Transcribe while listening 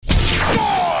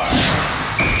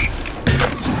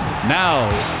Now,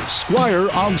 Squire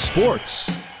on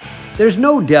Sports. There's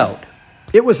no doubt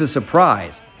it was a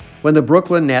surprise when the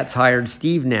Brooklyn Nets hired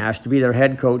Steve Nash to be their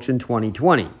head coach in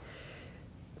 2020.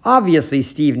 Obviously,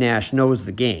 Steve Nash knows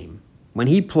the game. When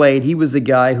he played, he was the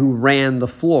guy who ran the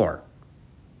floor.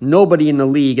 Nobody in the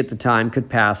league at the time could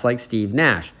pass like Steve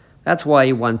Nash. That's why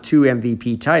he won 2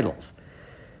 MVP titles.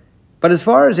 But as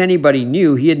far as anybody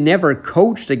knew, he had never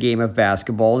coached a game of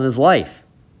basketball in his life.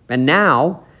 And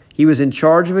now, he was in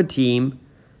charge of a team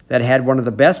that had one of the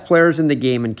best players in the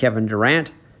game in Kevin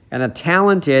Durant and a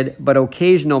talented but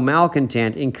occasional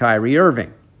malcontent in Kyrie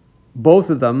Irving. Both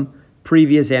of them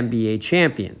previous NBA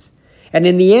champions. And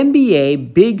in the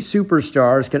NBA, big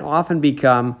superstars can often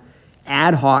become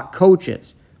ad hoc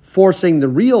coaches, forcing the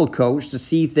real coach to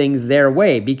see things their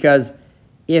way, because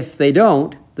if they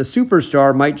don't, the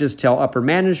superstar might just tell upper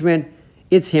management,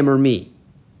 it's him or me.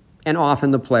 And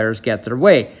often the players get their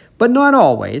way, but not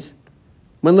always.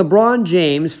 When LeBron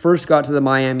James first got to the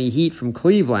Miami Heat from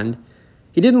Cleveland,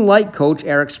 he didn't like coach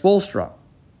Eric Spoelstra.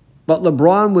 But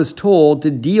LeBron was told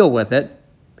to deal with it,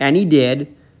 and he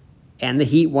did, and the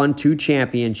Heat won 2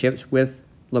 championships with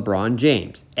LeBron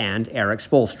James and Eric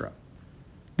Spoelstra.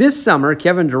 This summer,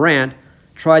 Kevin Durant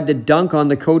tried to dunk on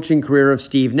the coaching career of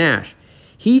Steve Nash.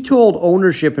 He told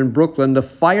ownership in Brooklyn to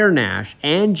fire Nash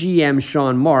and GM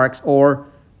Sean Marks or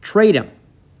trade him.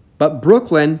 But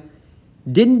Brooklyn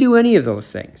didn't do any of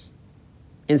those things.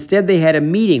 Instead, they had a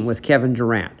meeting with Kevin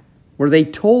Durant where they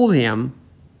told him,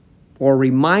 or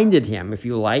reminded him, if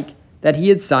you like, that he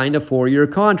had signed a 4-year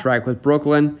contract with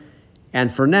Brooklyn,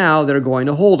 and for now, they're going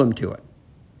to hold him to it.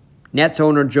 Nets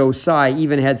owner Joe Tsai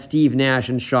even had Steve Nash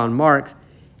and Sean Marks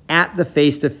at the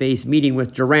face-to-face meeting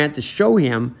with Durant to show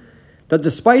him that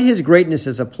despite his greatness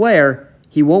as a player,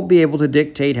 he won't be able to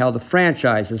dictate how the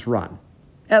franchise is run,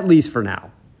 at least for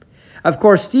now. Of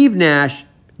course, Steve Nash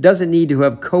doesn't need to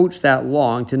have coached that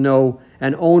long to know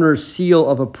an owner's seal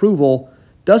of approval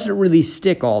doesn't really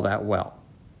stick all that well.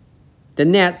 The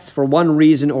Nets, for one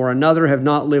reason or another, have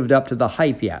not lived up to the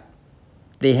hype yet.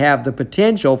 They have the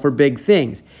potential for big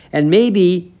things. And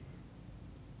maybe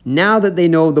now that they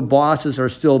know the bosses are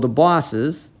still the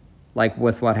bosses, like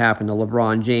with what happened to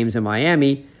LeBron James in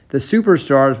Miami, the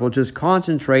superstars will just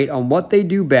concentrate on what they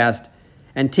do best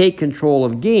and take control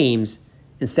of games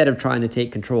instead of trying to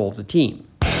take control of the team.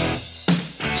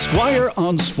 Squire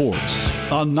on Sports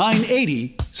on 980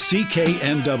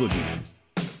 CKNW.